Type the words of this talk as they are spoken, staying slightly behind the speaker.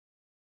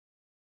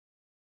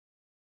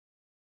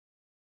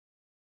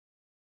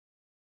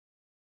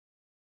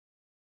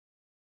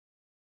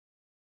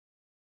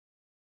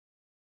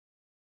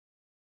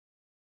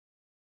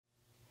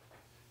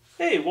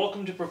Hey,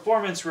 welcome to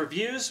Performance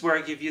Reviews, where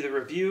I give you the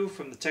review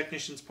from the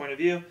technician's point of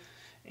view.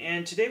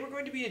 And today we're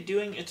going to be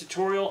doing a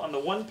tutorial on the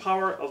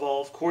ONEPWR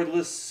Evolve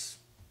Cordless,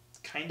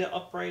 kinda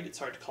upright. It's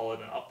hard to call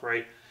it an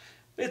upright.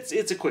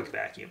 It's a quick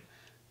vacuum.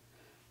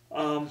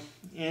 And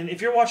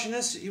if you're watching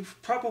this,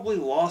 you've probably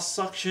lost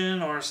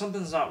suction or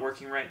something's not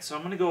working right. So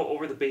I'm going to go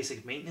over the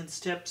basic maintenance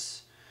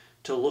tips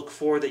to look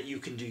for that you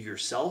can do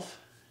yourself.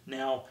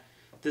 Now,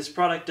 this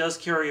product does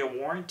carry a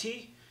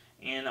warranty,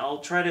 and I'll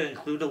try to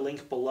include a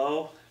link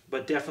below.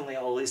 But definitely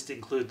I'll at least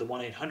include the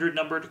 1-800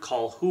 number to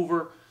call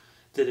Hoover,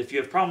 that if you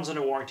have problems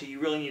under warranty,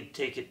 you really need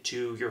to take it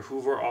to your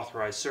Hoover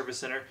authorized service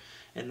center,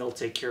 and they'll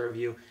take care of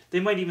you. They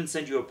might even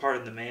send you a part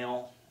in the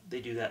mail.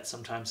 They do that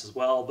sometimes as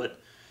well,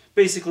 but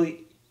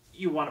basically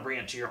you want to bring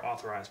it to your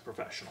authorized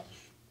professional.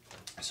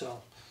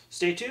 So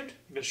stay tuned.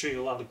 I'm going to show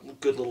you a lot of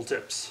good little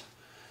tips.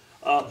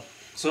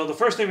 So the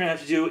first thing we're going to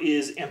have to do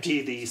is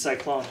empty the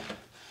cyclone.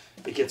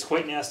 It gets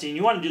quite nasty, and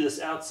you want to do this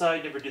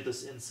outside, never do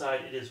this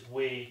inside. It is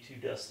way too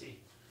dusty.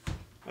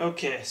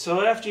 Okay,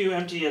 so after you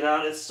empty it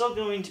out, it's still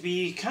going to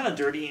be kind of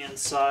dirty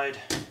inside.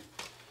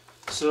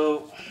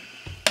 So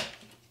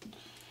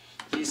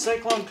the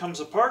cyclone comes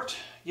apart.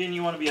 Again,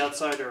 you want to be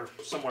outside or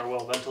somewhere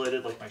well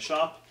ventilated, like my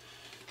shop.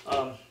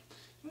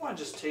 You want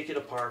to just take it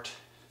apart.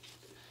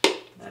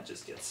 That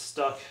just gets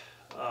stuck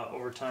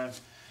over time.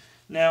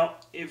 Now,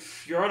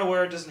 if you're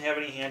unaware, it doesn't have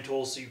any hand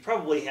tools, so you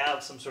probably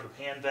have some sort of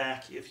hand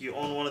vac if you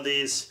own one of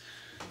these.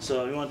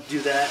 So you want to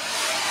do that.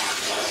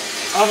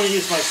 I'm going to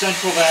use my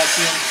central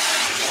vacuum.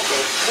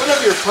 But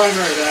whatever your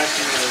primary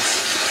vacuum is,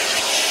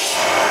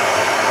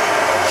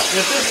 and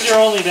if this is your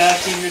only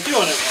vacuum, you're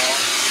doing it wrong.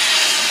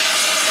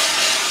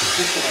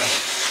 Just going to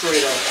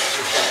straight up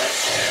with that.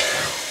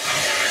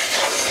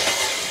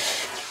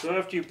 So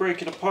after you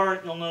break it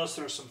apart, you'll notice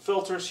there's some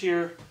filters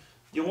here.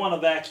 You'll want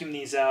to vacuum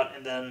these out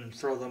and then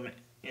throw them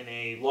in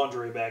a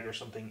laundry bag or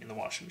something in the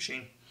washing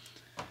machine.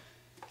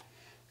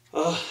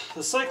 The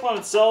cyclone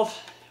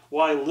itself,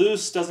 while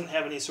loose, doesn't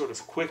have any sort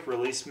of quick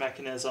release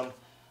mechanism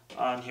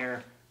on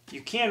here.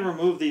 You can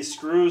remove these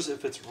screws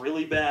if it's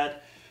really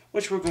bad,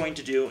 which we're going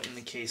to do in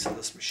the case of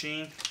this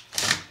machine.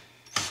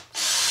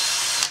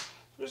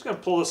 I'm just going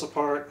to pull this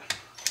apart,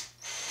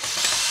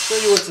 show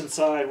you what's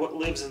inside, what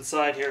lives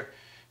inside here.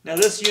 Now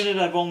this unit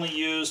I've only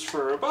used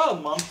for about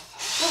a month,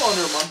 a little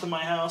under a month in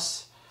my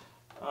house.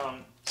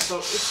 So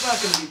it's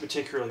not going to be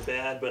particularly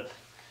bad, but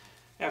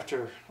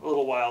after a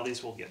little while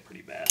these will get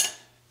pretty bad.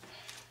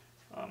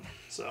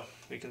 So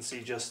you can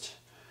see just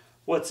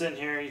what's in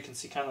here. You can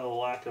see kind of the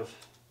lack of,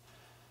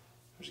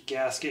 there's a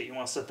gasket, you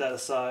want to set that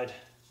aside.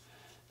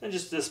 Then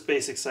just this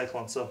basic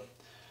cyclone. So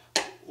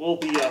we'll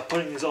be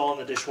putting these all in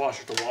the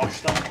dishwasher to wash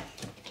them.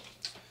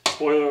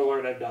 Spoiler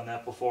alert, I've done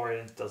that before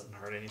and it doesn't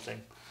hurt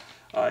anything.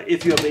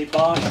 If you have a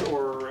Bosch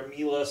or a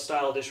Miele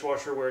style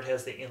dishwasher where it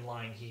has the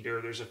inline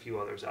heater, there's a few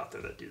others out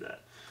there that do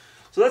that.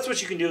 So that's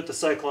what you can do with the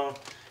cyclone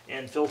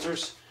and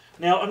filters.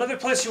 Now another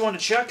place you want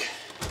to check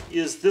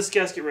is this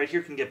gasket right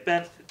here can get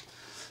bent.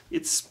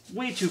 It's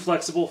way too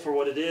flexible for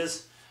what it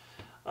is.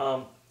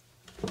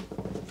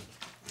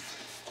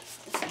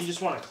 You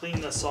just want to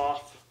clean this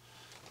off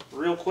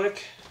real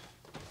quick.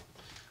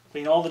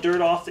 Clean all the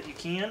dirt off that you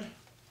can.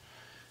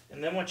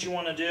 And then what you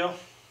want to do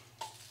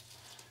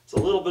is a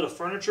little bit of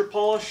furniture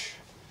polish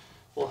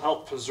will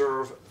help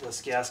preserve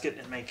this gasket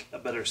and make a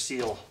better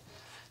seal.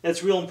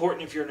 That's real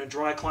important if you're in a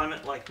dry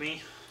climate like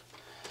me.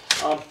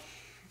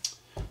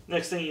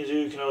 Next thing you do,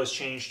 you can always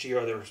change to your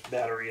other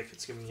battery if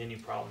it's giving you any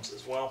problems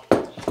as well.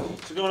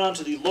 So going on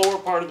to the lower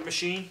part of the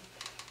machine,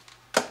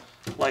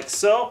 like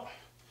so,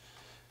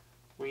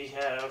 we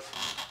have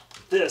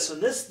this,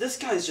 and this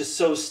guy's just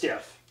so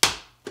stiff.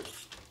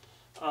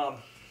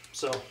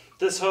 So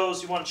this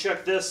hose, you want to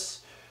check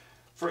this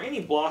for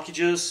any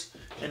blockages,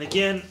 and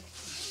again,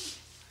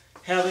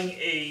 having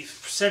a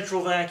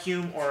central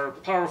vacuum or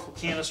powerful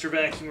canister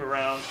vacuum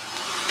around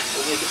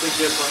will make a big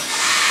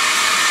difference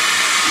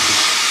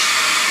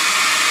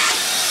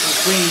in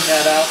cleaning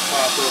that out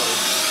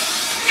properly.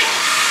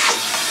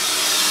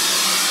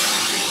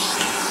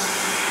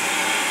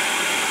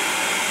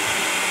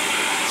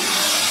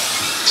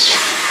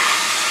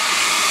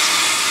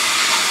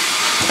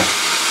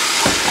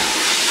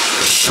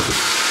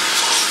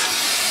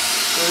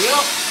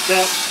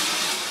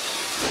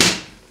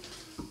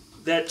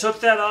 That took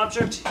that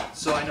object,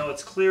 so I know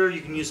it's clear.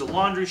 You can use a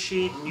laundry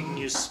sheet, you can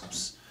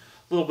use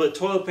a little bit of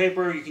toilet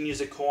paper, you can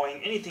use a coin,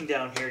 anything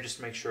down here just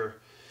to make sure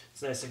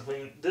it's nice and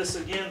clean. This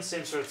again,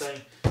 same sort of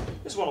thing.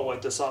 Just want to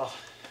wipe this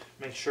off,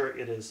 make sure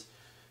it is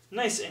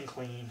nice and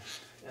clean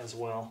as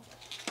well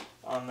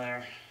on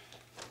there.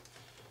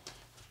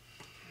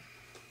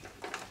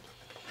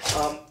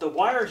 The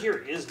wire here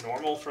is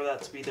normal for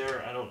that to be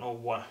there. I don't know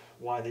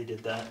why they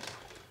did that.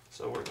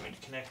 So we're going to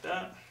connect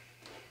that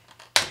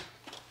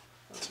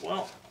as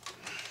well.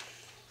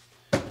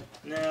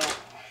 Now,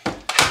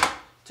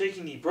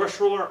 taking the brush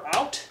roller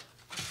out,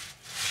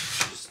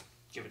 just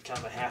give it kind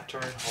of a half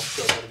turn. I'll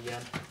show that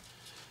again.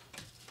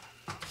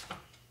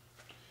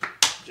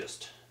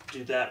 Just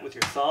do that with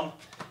your thumb.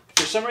 If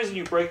for some reason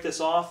you break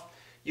this off,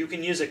 You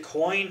can use a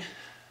coin.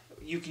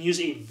 You can use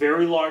a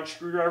very large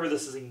screwdriver.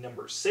 This is a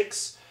number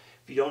 6.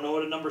 If you don't know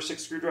what a number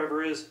 6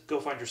 screwdriver is, go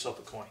find yourself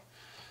a coin.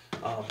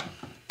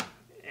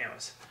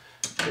 Anyways,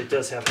 it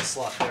does have a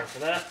slot there for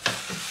that.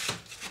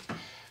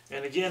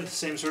 And again,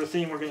 same sort of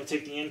thing. We're going to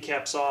take the end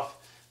caps off,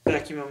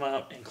 vacuum them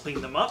out, and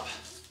clean them up.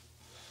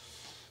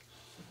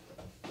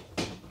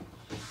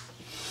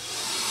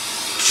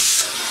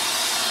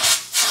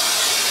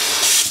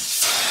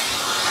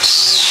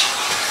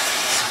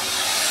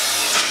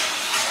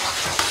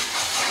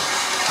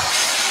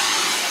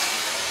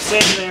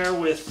 Same there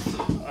with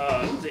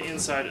the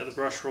inside of the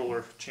brush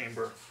roller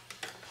chamber.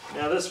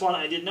 Now this one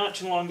I did not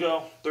too long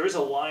ago. There is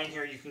a line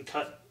here you can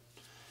cut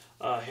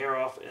hair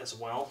off as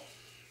well,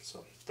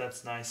 so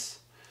that's nice.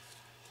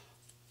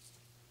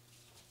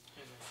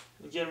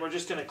 Again, we're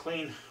just going to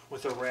clean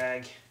with a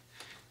rag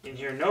in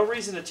here. No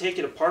reason to take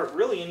it apart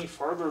really any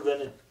farther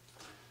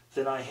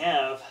than I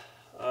have.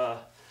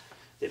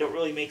 They don't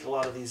really make a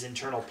lot of these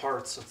internal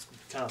parts, so it's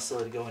kind of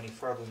silly to go any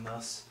farther than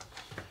this.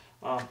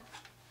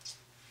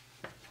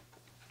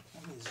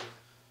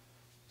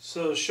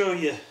 So to show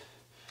you,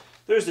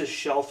 there's this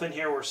shelf in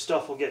here where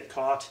stuff will get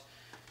caught.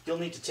 You'll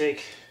need to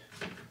take,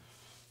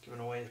 giving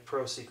away the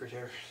pro secret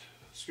here,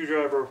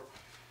 screwdriver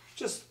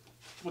just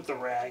with the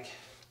rag.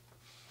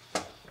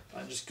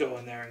 Just go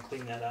in there and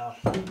clean that out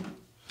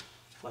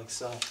like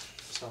so.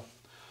 So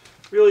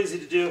real easy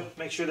to do.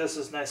 Make sure this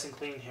is nice and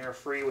clean, hair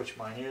free, which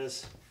mine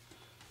is.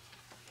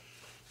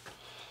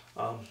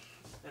 And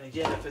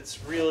again, if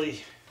it's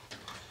really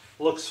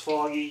looks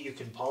foggy, you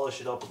can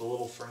polish it up with a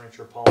little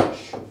furniture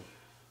polish.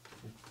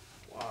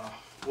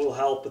 Will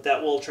help, but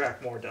that will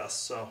attract more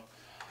dust, so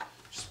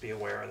just be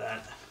aware of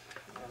that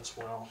as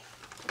well.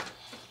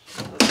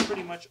 That's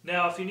pretty much.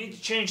 Now, if you need to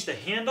change the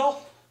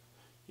handle,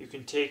 you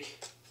can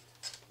take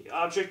the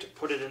object,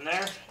 put it in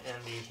there,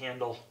 and the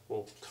handle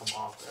will come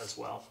off as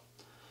well.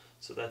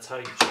 So that's how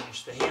you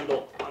change the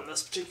handle on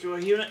this particular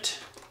unit.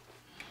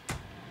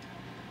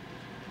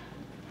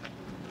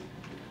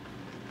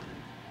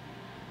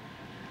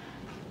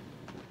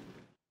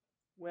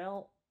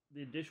 Well,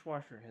 the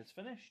dishwasher has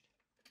finished.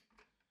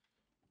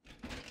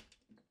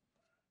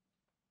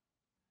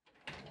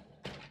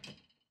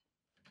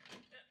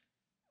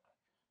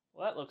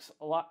 Well, that looks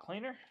a lot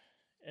cleaner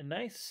and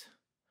nice.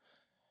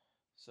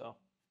 So,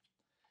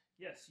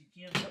 yes,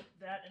 you can put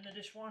that in the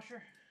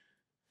dishwasher.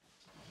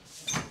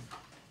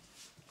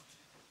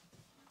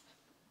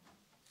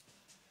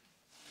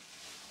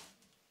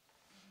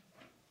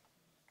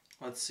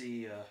 Let's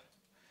see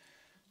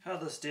how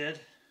this did.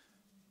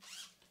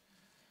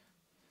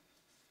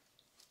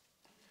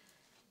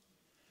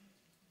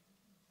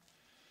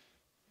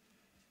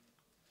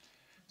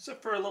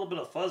 Except for a little bit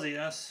of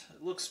fuzziness,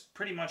 it looks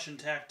pretty much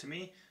intact to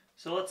me.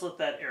 So let's let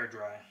that air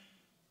dry.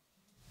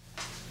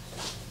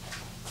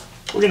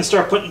 We're going to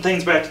start putting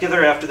things back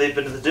together after they've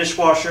been in the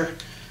dishwasher.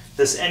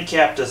 This end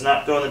cap does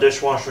not go in the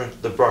dishwasher.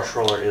 The brush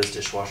roller is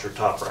dishwasher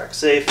top rack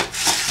safe.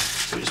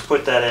 So we just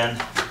put that in,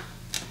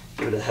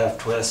 give it a half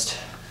twist,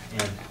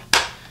 and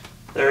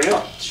there we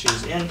go.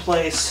 She's in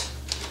place,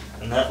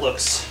 and that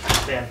looks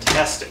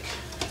fantastic.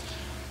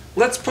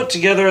 Let's put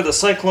together the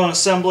cyclone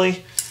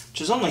assembly,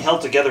 which is only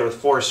held together with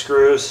 4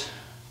 screws.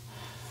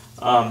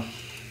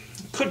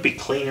 Could be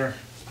cleaner.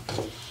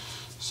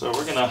 So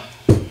we're gonna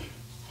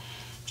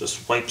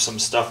just wipe some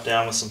stuff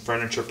down with some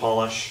furniture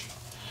polish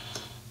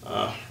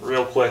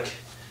real quick.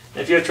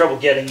 And if you have trouble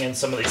getting in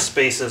some of these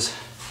spaces,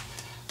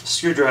 the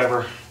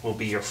screwdriver will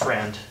be your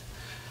friend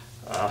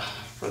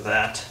for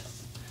that.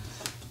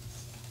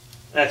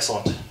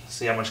 Excellent.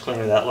 See how much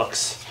cleaner that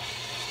looks.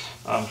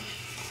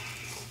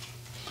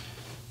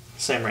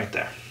 Same right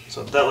there.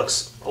 So that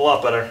looks a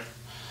lot better.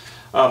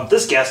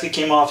 This gasket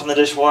came off in the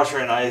dishwasher,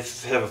 and I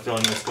have a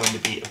feeling it's going to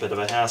be a bit of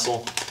a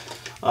hassle.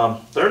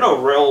 There are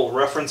no real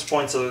reference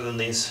points other than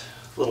these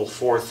little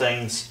 4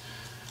 things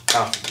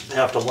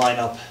have to line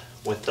up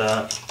with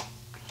that.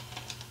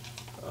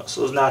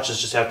 So those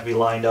notches just have to be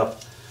lined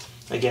up.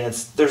 Again,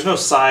 there's no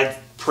side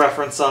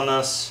preference on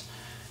this,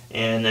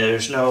 and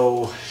there's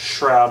no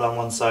shroud on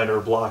one side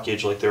or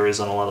blockage like there is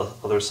on a lot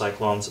of other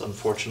cyclones,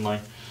 unfortunately.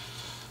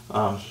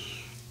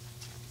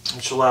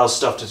 Which allows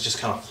stuff to just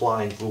kind of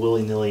fly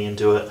willy-nilly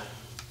into it.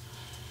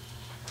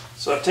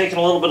 So I've taken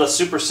a little bit of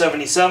Super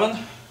 77.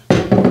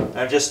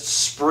 I've just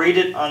sprayed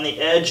it on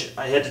the edge.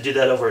 I had to do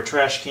that over a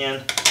trash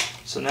can.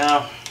 So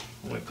now,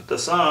 when we put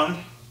this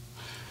on,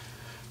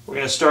 we're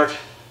going to start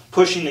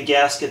pushing the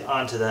gasket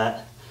onto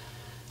that.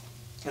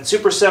 And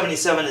Super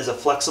 77 is a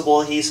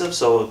flexible adhesive,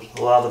 so it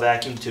will allow the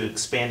vacuum to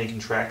expand and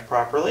contract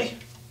properly.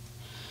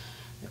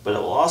 But it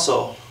will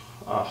also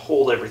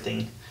hold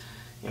everything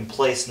in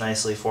place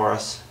nicely for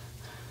us.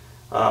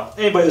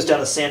 Anybody who's done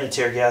a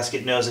sanitary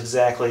gasket knows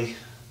exactly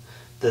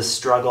this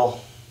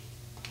struggle.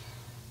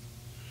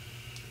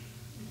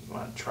 You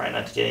want to try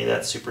not to get any of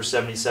that Super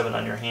 77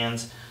 on your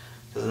hands,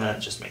 because then it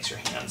just makes your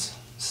hands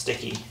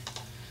sticky.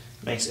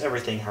 It makes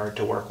everything hard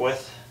to work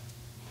with.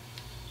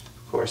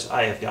 Of course,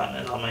 I have gotten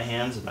it on my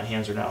hands, and my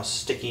hands are now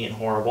sticky and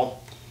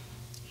horrible.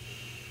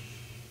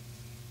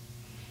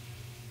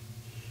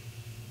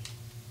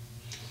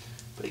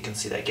 can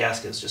see that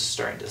gasket is just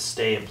starting to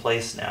stay in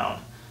place now.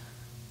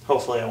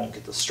 Hopefully I won't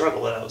get the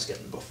struggle that I was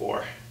getting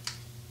before.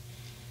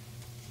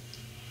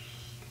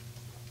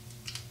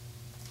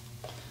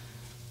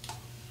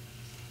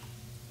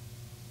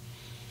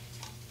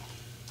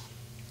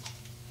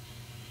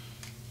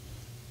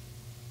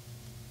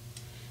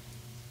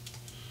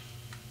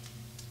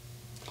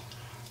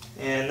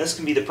 And this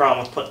can be the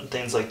problem with putting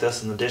things like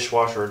this in the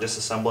dishwasher or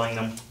disassembling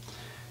them.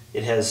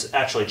 It has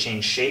actually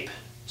changed shape,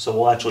 so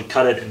we'll actually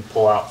cut it and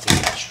pull out the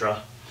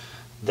extra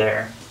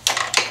there.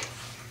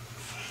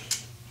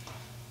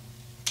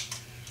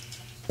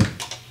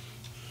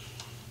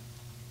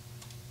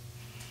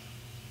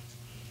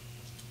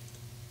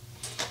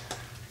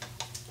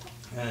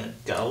 And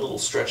it got a little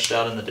stretched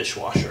out in the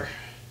dishwasher.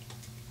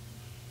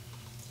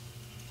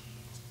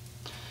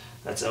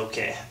 That's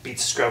okay.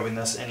 Beats scrubbing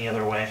this any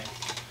other way.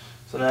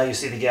 So now you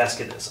see the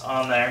gasket is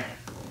on there,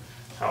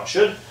 how it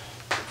should.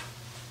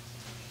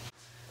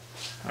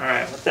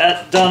 Alright, with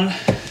that done,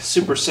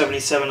 Super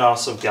 77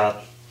 also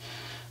got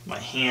my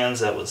hands.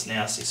 That was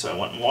nasty, so I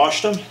went and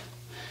washed them.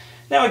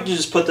 Now we can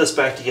just put this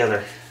back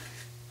together.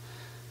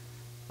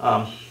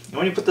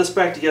 When you put this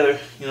back together,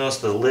 you notice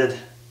the lid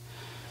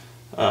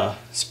is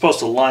supposed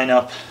to line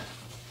up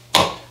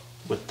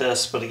with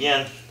this, but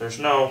again, there's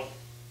no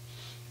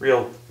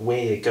real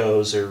way it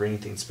goes or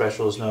anything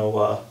special. There's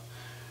no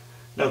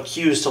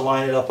cues to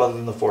line it up other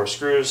than the 4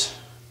 screws.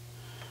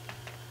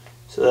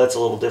 So that's a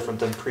little different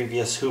than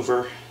previous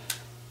Hoover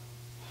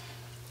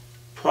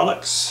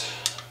products.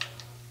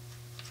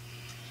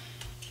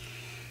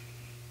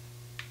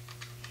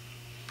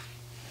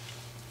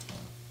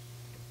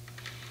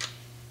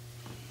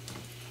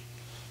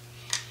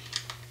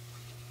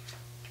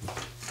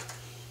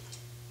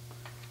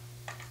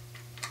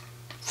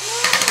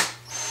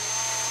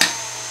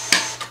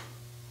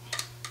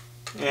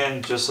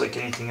 And just like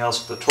anything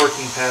else with the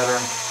torquing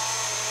pattern.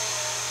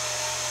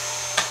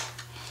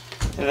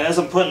 And as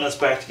I'm putting this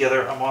back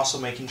together, I'm also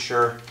making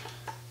sure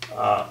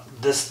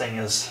this thing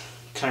is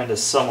kind of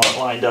somewhat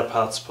lined up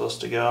how it's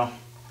supposed to go.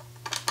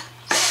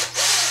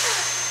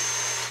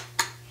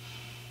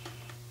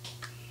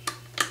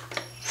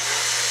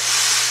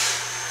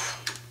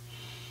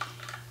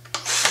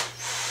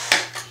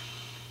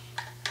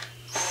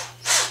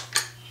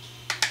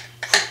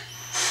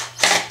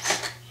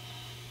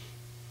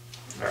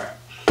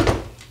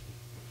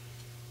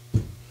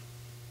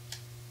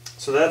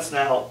 So that's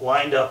now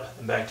lined up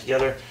and back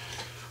together.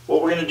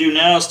 What we're going to do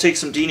now is take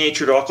some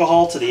denatured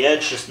alcohol to the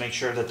edge, just make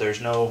sure that there's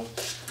no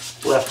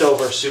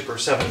leftover Super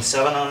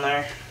 77 on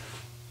there.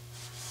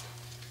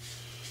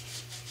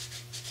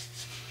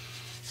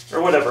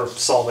 Or whatever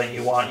solvent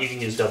you want. You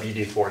can use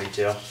WD-40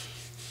 too.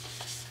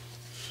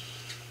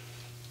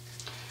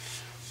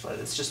 But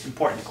it's just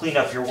important to clean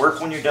up your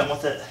work when you're done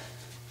with it.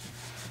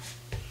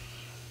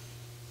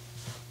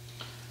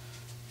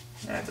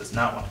 And it does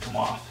not want to come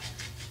off.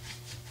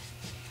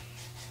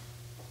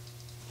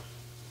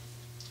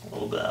 A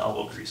little bit of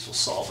elbow grease will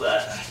solve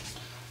that.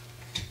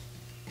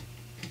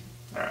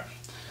 Alright,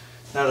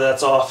 now that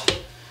that's off,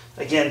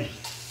 again,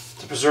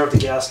 to preserve the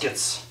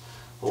gaskets,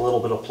 a little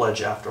bit of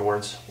pledge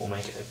afterwards will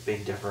make a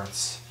big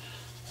difference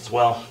as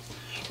well.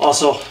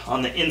 Also,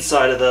 on the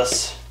inside of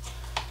this,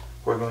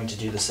 we're going to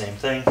do the same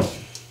thing.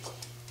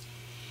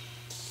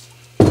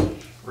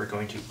 We're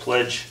going to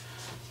pledge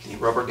the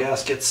rubber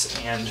gaskets,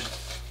 and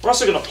we're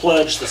also going to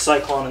pledge the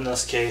Cyclone in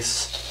this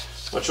case,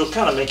 which will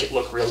kind of make it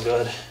look real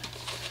good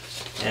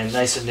and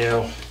nice and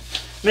new.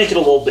 Make it a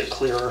little bit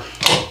clearer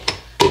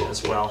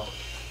as well.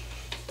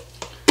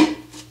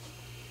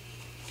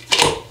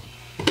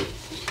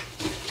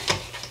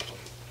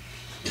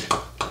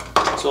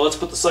 So let's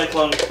put the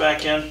Cyclone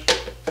back in,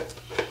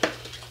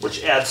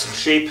 which adds some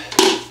shape,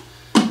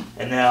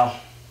 and now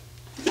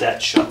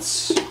that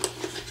shuts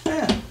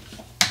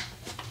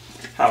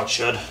how it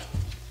should.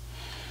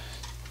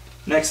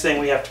 Next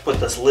thing, we have to put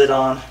this lid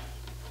on,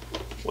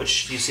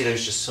 which you see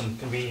there's just some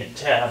convenient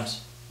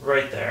tabs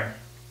right there.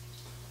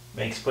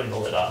 Makes putting the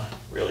lid on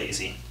real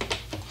easy.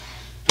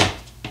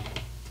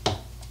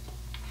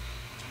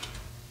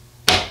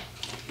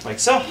 Like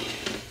so.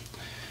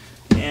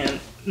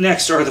 And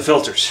next are the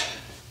filters.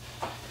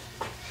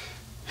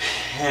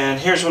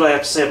 And here's what I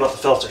have to say about the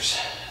filters.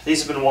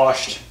 These have been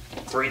washed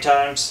 3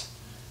 times.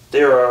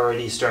 They're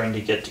already starting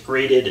to get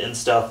degraded and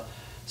stuff.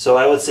 So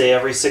I would say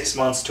every 6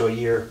 months to a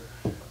year,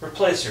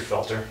 replace your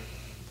filter.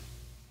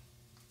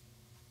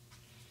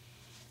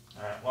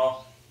 Alright,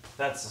 well,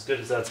 that's as good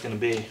as that's going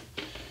to be.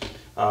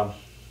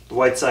 The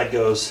white side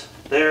goes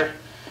there,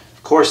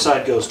 the coarse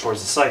side goes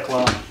towards the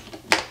Cyclone.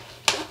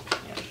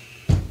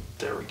 And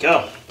there we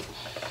go.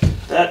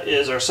 That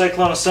is our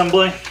Cyclone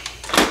assembly,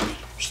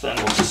 which then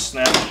we'll just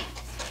snap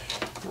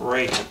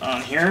right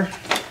on here.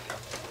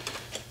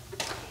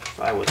 If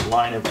I would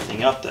line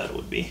everything up, that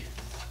would be.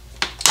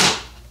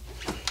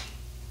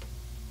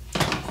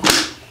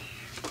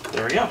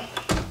 There we go.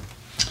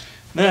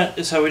 That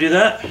is how we do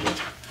that.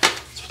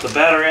 Let's put the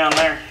battery on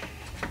there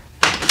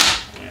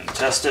and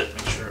test it,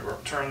 make sure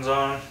it turns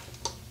on.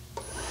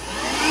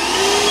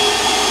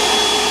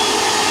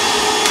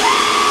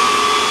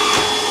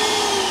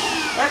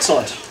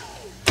 Excellent.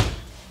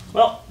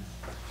 Well,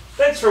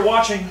 thanks for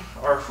watching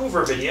our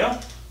Hoover video.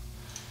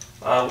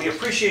 We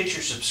appreciate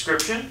your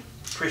subscription,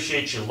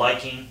 appreciate you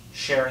liking,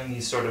 sharing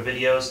these sort of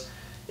videos.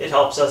 It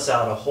helps us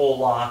out a whole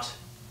lot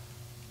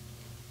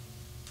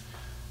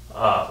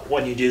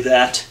when you do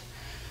that.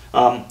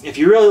 If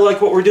you really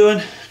like what we're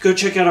doing, go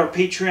check out our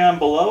Patreon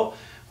below,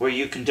 where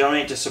you can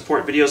donate to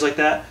support videos like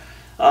that.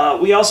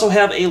 We also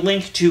have a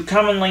link to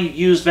commonly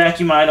used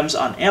vacuum items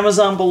on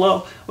Amazon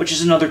below, which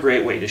is another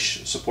great way to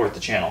support the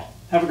channel.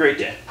 Have a great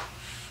day.